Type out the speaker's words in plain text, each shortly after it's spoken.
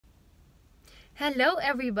Hello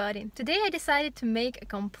everybody! Today I decided to make a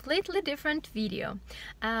completely different video.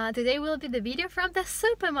 Today will be the video from the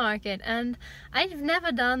supermarket, and I've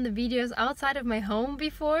never done the videos outside of my home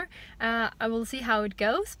before. I will see how it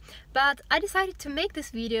goes, but I decided to make this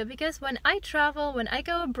video because when I travel, when I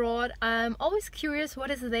go abroad, I'm always curious what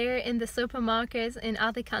is there in the supermarkets in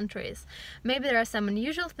other countries. Maybe there are some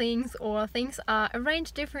unusual things, or things are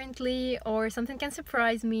arranged differently, or something can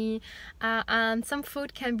surprise me, and some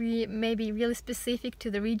food can be maybe really specific to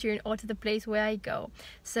the region or to the place where I go.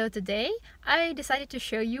 So today I decided to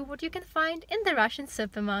show you what you can find in the Russian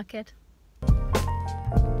supermarket.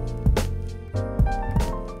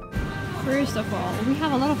 First of all, we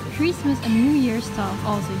have a lot of Christmas and New Year stuff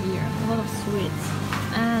also here, a lot of sweets.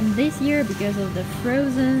 And this year, because of the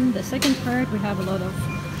Frozen, the second part, we have a lot of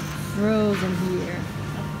Frozen here.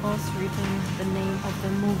 Of course, written the name of the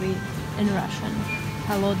movie in Russian,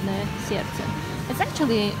 Холодное сердце. It's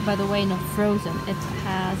actually, by the way, not Frozen. It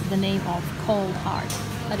has the name of Cold Heart.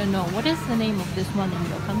 I don't know, what is the name of this one in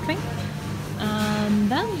your country? And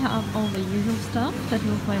then we have all the usual stuff that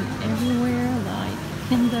you'll find everywhere, like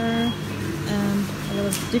Kinder and a lot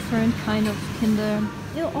of different kind of Kinder.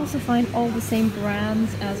 You'll also find all the same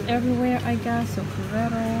brands as everywhere, I guess. So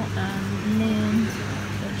Ferrero and Mint,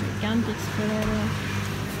 the gigantic Ferrero.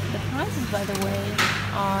 The prices, by the way,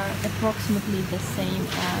 are approximately the same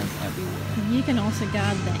as everywhere. You can also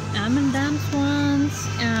get the M&M's ones,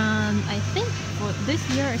 and I think for this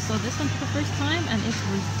year I saw this one for the first time, and it's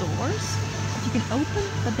with doors that you can open,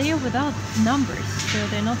 but they are without numbers, so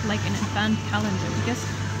they're not like an advent calendar, because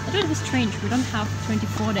I thought it was strange. We don't have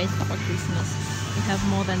 24 days before Christmas. We have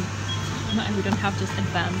more than, no, we don't have just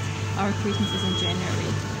advent. Our Christmas is in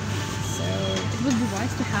January. So it would be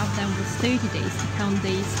wise to have them with 30 days to count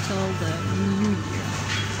days till the New Year.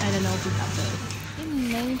 I don't know if we have those. We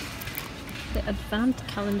made the advent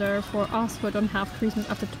calendar for us who don't have Christmas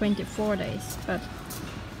after 24 days, but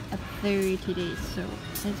at 30 days, so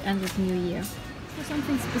it ends with New Year. For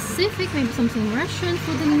something specific, maybe something Russian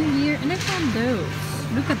for the New Year, and I found those.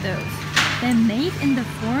 Look at those. They're made in the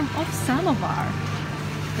form of samovar.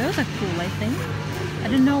 Those are cool, I think. I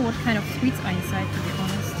don't know what kind of sweets are inside, to be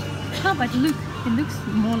honest. Oh, but look, it looks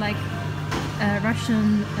more like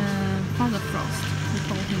Russian Father Frost. We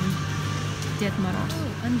call him Ded Moroz.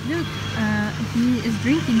 Oh, and look, he is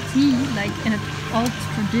drinking tea like in an old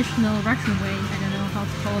traditional Russian way. I don't know how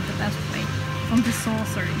to call it the best way. From the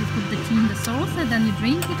saucer, you put the tea in the saucer, then you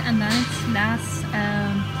drink it, and then it's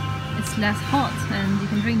less hot, and you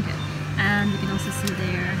can drink it. And you can also see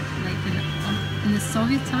there, like in the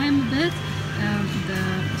Soviet time a bit, the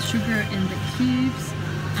sugar in the cubes.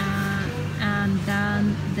 And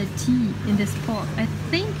then the tea in this pot. I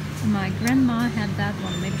think my grandma had that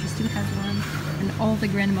one, maybe she still has one, and all the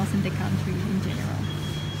grandmas in the country in general.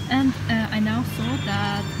 And I now saw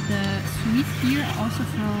that the sweets here are also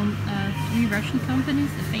from 3 Russian companies,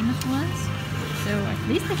 the famous ones. So at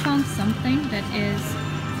least I found something that is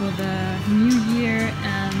for the New Year,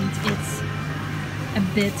 and it's a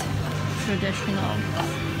bit traditional.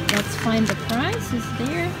 Let's find the price. Is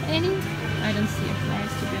there any? I don't see a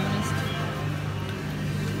price, to be honest.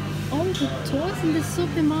 All the toys in the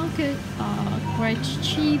supermarket are quite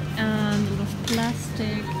cheap and a lot of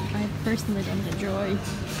plastic. I personally don't enjoy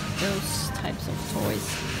those types of toys.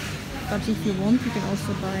 But if you want, you can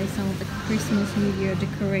also buy some of the Christmas New Year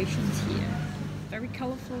decorations here. Very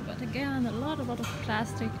colorful, but again, a lot of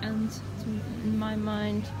plastic, and in my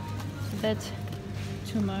mind, it's a bit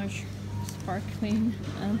too much sparkling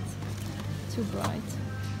and too bright.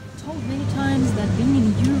 Told many times that being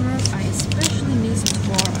in Europe, I especially miss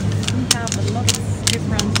Quark. We have a lot of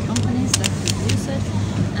different companies that produce it,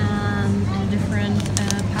 and different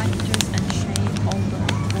packages and shape all the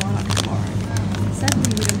Quark.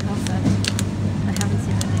 Sadly, we don't have that. I haven't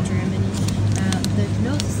seen that in Germany. The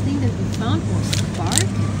closest thing that we found was Quark,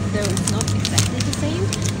 though it's not exactly the same.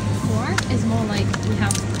 Quark is more like, we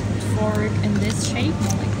have Quark in this shape,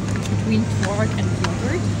 more like between Quark and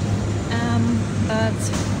yogurt. But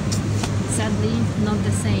sadly not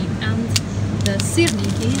the same. And the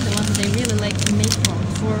sirniki, the ones they really like to make from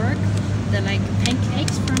tворог, the like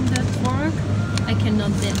pancakes from the tворог, I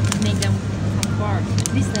cannot make them from Quark.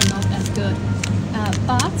 At least they're not as good.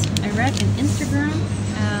 But I read in Instagram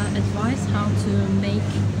advice how to make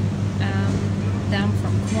them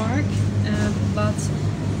from Quark, but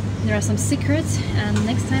there are some secrets, and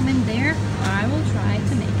next time I'm there I will try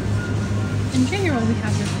to make it. In general, we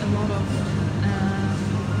have just a lot of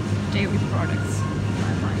dairy products in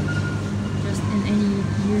my mind, just in any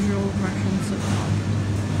usual Russian supermarket.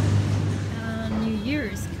 New Year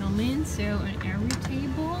is coming, so on every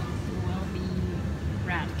table will be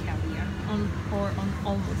red caviar. On or on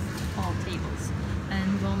almost all tables.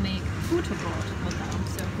 And we'll make butterbrot with them,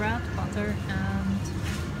 so bread, butter and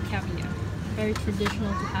caviar. Very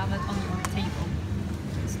traditional to have it on your table.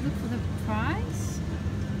 Let's look for the price.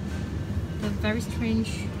 The very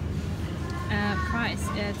strange price.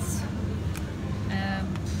 It's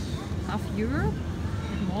 €0.5,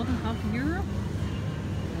 more than €0.5.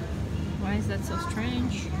 Why is that so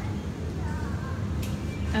strange?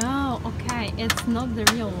 Oh, okay. It's not the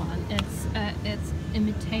real one. It's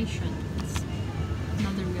imitation. It's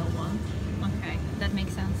not the real one. Okay, that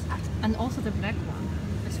makes sense. And also the black one.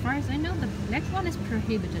 As far as I know, the black one is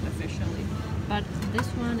prohibited officially, but this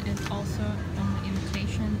one is also only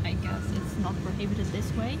imitation. I guess it's not prohibited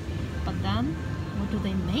this way. But then, what do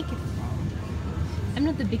they make it from? I'm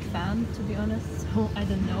not a big fan, to be honest, so I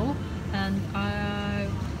don't know. And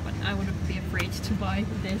but I wouldn't be afraid to buy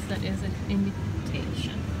this that is an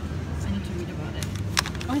imitation. I need to read about it.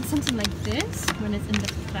 Oh, it's something like this, when it's in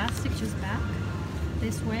the plastic just back,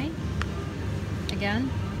 this way. Again,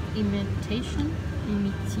 imitation,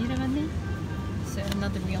 imitированы, so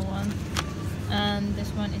not the real one. And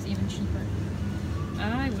this one is even cheaper.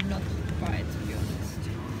 I would not buy it, to be honest.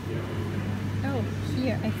 Oh,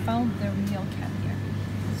 here I found the real caviar.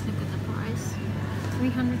 Let's look at the price.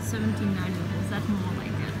 379 rubles, that's more like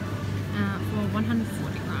it, for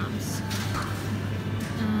 140 grams.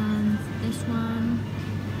 And this one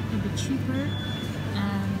a bit cheaper.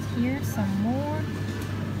 And here some more.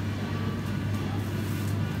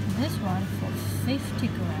 This one for 50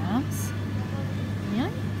 grams. Yeah,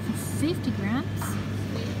 for 50 grams,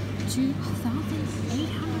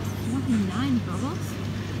 2,849 rubles.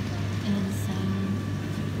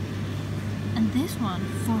 And this one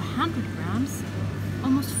for 100 grams,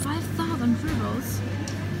 almost 5,000 rubles.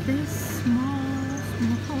 These small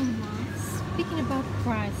ones. Speaking about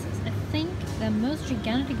prices, I think the most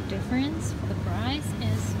gigantic difference for the price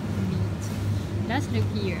is meat. Let's look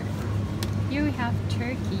here. Here we have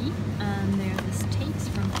turkey, and there are the steaks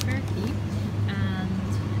from Turkey, and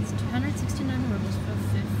it's 269 rubles for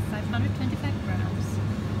 525 grams.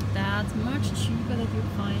 That's much cheaper than you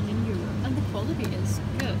find in Europe, and the quality is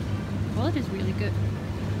good. The quality is really good.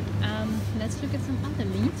 Let's look at some other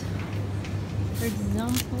meat. For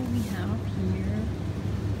example, we have here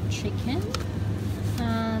chicken,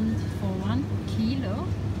 and for 1 kilo,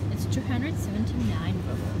 it's 279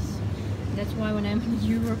 rubles. That's why when I'm in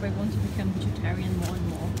Europe, I want to become vegetarian more and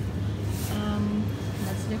more.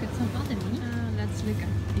 Let's look at some other meat. Let's look at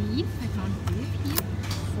beef. I found beef here.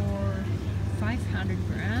 For 500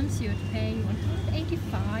 grams, you would pay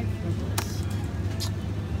 185 rubles.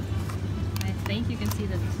 I think you can see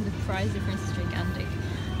that the price difference is gigantic.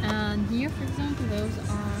 And here, for example, those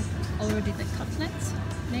are already the cutlets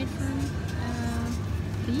made from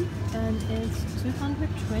beef, and it's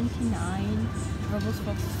 229 rubles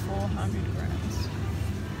for 400 grams.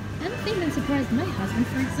 And the thing that surprised my husband,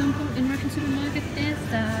 for example, in Russian supermarkets is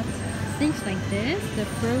that things like this, the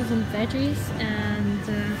frozen veggies and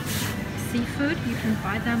seafood, you can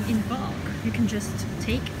buy them in bulk. You can just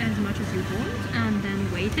take as much as you want and then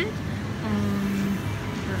weight it on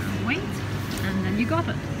the weight, and then you got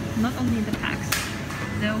it. Not only in the packs,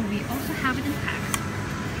 though we also have it in packs.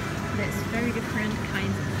 There's very different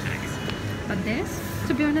kinds of packs. But this,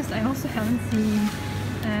 to be honest, I also haven't seen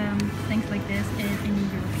things like this in any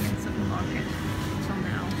European supermarket till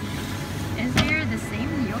now. Is there the same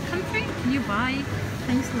in your country? Can you buy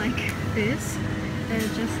things like this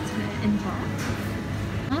just in bulk?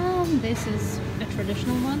 This is a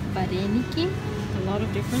traditional one, vareniki. A lot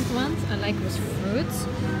of different ones. I like with fruits,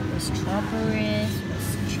 with strawberries,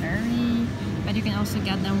 with cherry. But you can also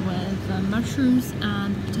get them with mushrooms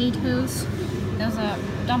and potatoes. Those are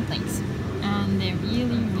dumplings, and they're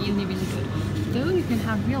really, really, really good. Though you can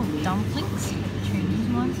have real dumplings, like the Chinese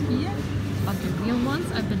ones here, but the real ones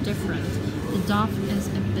are a bit different. The dough is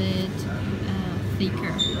a bit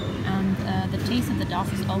thicker, and the taste of the dough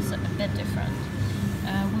is also a bit different.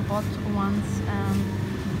 We bought ones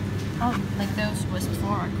like those with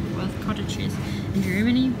pork, with cottage cheese in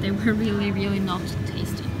Germany. They were really, really not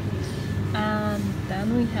tasty. And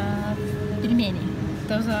then we have pelmeni.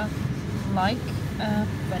 Those are like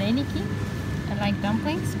vareniki, like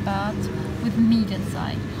dumplings, but with meat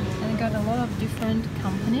inside. And we got a lot of different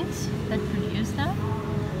companies that produce them.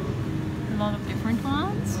 A lot of different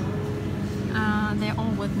ones. They're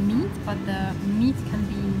all with meat, but the meat can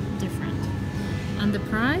be different. And the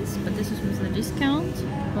price, but this is with a discount,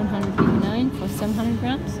 189 for 700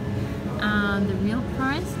 grams. And the real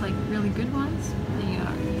price, like really good ones, they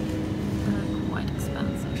are quite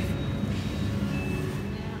expensive.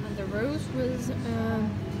 Yeah, and the rows with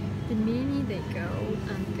pelmeni, they go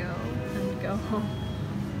and go and go. come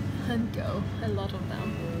and go, a lot of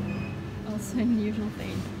them. Also an unusual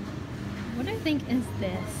thing. What I think is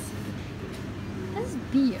this. That's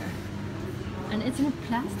beer. And it's in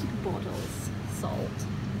plastic bottles, salt.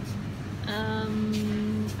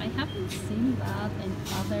 I haven't seen that in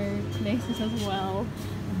other places as well.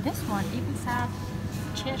 And this one even said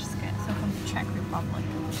Czechska, so from the Czech Republic.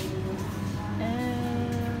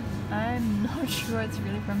 I'm not sure it's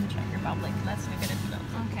really from the Czech Republic. Let's look at it close.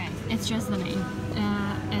 Okay, it's just the name.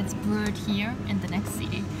 It's brewed here in the next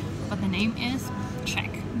city, but the name is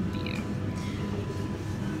Czech beer.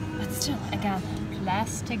 But still, again,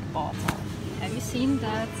 plastic bottle. Have you seen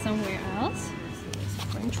that somewhere else? It's a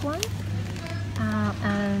French one.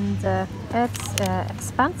 It's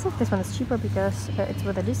expensive. This one is cheaper because it's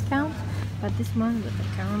with a discount. But this one with the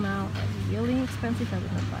caramel is really expensive. I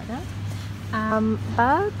would not buy that.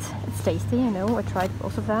 But it's tasty, you know. I tried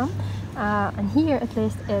both of them. And here at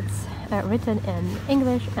least it's written in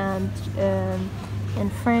English and in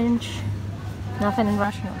French. Nothing in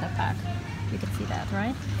Russian on the pack. You can see that,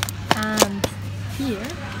 right? And here,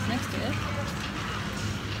 next to it,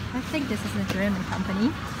 I think this is a German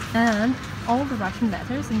company, and all the Russian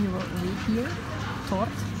letters, and you will read here, Tort,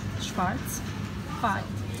 Schwarz, Wald,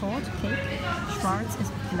 Tort, cake, Schwarz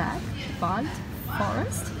is black, Wald,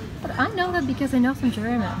 forest. But I know that because I know some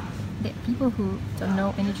German. The people who don't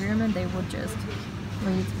know any German, they would just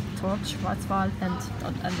read Tort, Schwarzwald and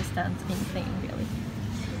don't understand anything really.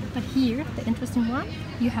 But here, the interesting one,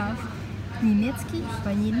 you have Niemiecki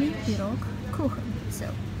Vanilli Pirog Kuchen. So,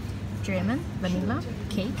 German, vanilla,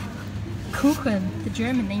 cake, Kuchen, the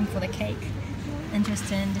German name for the cake.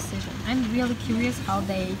 Interesting decision. I'm really curious how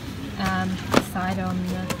they decide on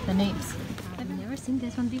the names. I've never seen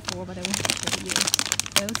this one before, but I want to show you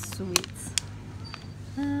those sweets.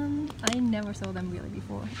 I never saw them really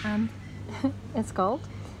before. It's called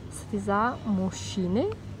Sviza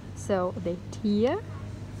Mushiny, so the tear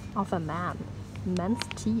of a man, man's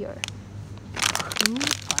tear. Who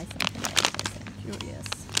buys something like this? I'm curious.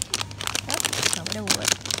 That's not what I would.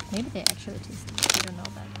 Maybe they actually taste it. I don't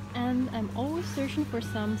know that. And I'm always searching for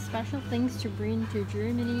some special things to bring to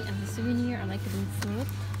Germany as a souvenir. I like to bring food.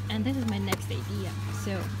 And this is my next idea.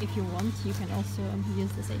 So if you want, you can also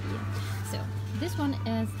use this idea. So this one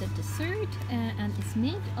is the dessert and it's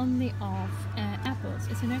made only of apples.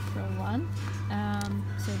 It's a natural one.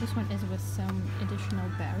 So this one is with some additional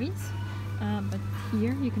berries. But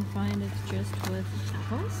here you can find it just with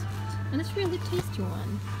apples. And it's really tasty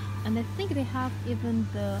one. And I think they have even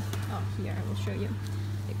the, oh here I will show you,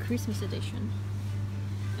 the Christmas edition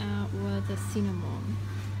with the cinnamon.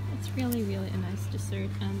 It's really a nice dessert,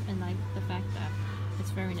 and I like the fact that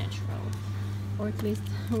it's very natural, or at least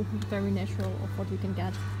very natural of what you can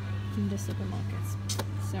get in the supermarkets.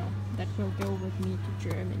 So that will go with me to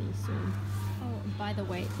Germany soon. Oh, by the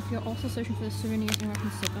way, if you're also searching for the souvenirs in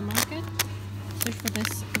Russian supermarket, search for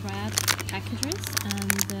this red packages,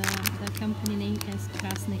 and the company name is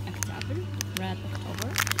Krasny Oktyabr, Red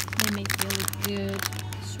October. They make really good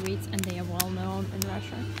sweets and they are well known in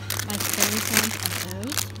Russia. My favorite ones are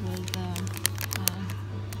those with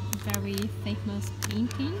very famous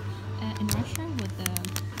painting in Russia with the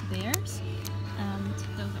bears, and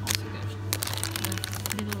those are also good with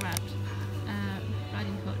Little Red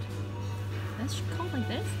Riding Hood. That's called like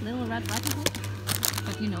this, Little Red Riding Hood,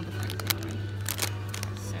 but you know the fairy tale, right?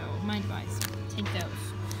 So my advice, take those.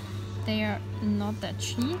 They are not that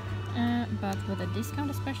cheap, but with a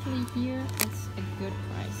discount, especially here, it's a good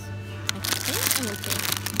price. I think I will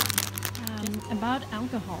take about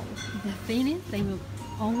alcohol. The thing is, they will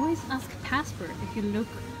always ask passport if you look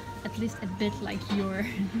at least a bit like you're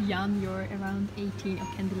young, you're around 18 or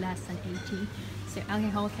can be less than 18. So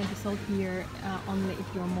alcohol can be sold here only if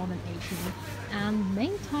you're more than 18. And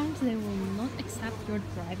many times they will not accept your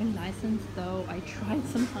driving license, though I tried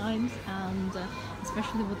sometimes, and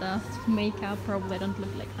especially without makeup, probably I don't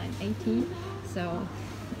look like I'm 18. So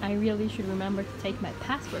I really should remember to take my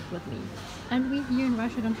passport with me. And we here in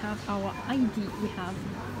Russia don't have our ID, we have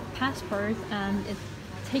passport, and it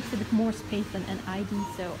takes a bit more space than an ID,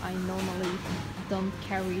 so I normally don't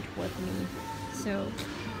carry it with me. So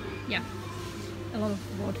yeah, a lot of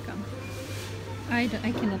vodka. I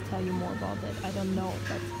cannot tell you more about it, I don't know,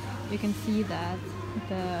 but you can see that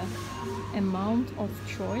the amount of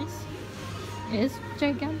choice is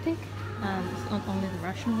gigantic, and it's not only the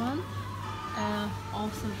Russian one,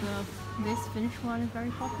 also this Finnish one is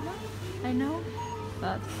very popular, I know,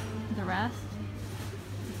 but the rest,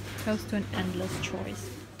 close to an endless choice.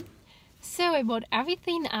 So I bought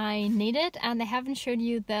everything I needed, and I haven't shown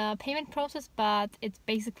you the payment process, but it's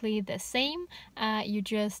basically the same. You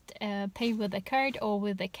just pay with a card or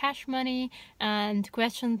with the cash money, and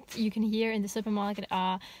questions you can hear in the supermarket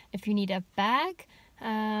are if you need a bag,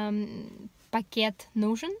 paket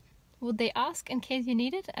нужен, would they ask in case you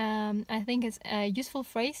need it. I think it's a useful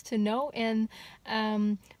phrase to know in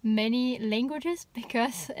many languages,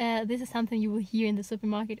 because this is something you will hear in the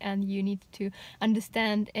supermarket and you need to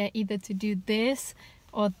understand either to do this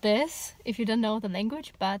or this if you don't know the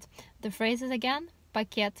language. But the phrase is again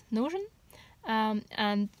paket нужен,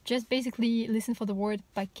 and just basically listen for the word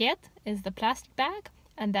paket is the plastic bag,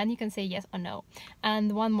 and then you can say yes or no.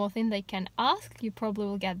 And one more thing they can ask, you probably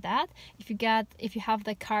will get that if you have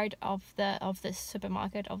the card of this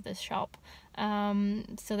supermarket, of this shop,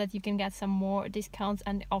 so that you can get some more discounts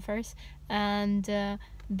and offers. And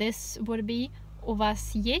this would be у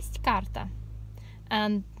вас есть карта?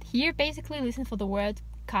 And here basically listen for the word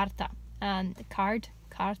карта, and card,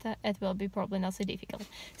 карта, it will be probably not so difficult.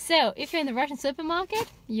 So if you're in the Russian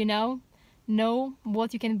supermarket, you know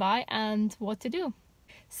what you can buy and what to do.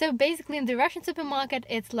 So basically in the Russian supermarket,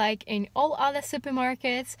 it's like in all other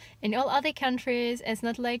supermarkets, in all other countries. It's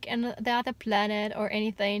not like in the other planet or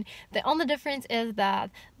anything. The only difference is that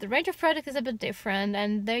the range of products is a bit different,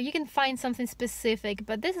 and there you can find something specific.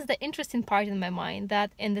 But this is the interesting part in my mind,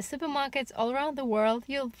 that in the supermarkets all around the world,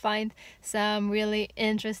 you'll find some really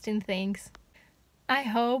interesting things. I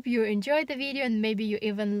hope you enjoyed the video, and maybe you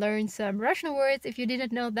even learned some Russian words if you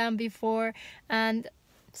didn't know them before. And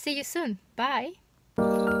see you soon. Bye!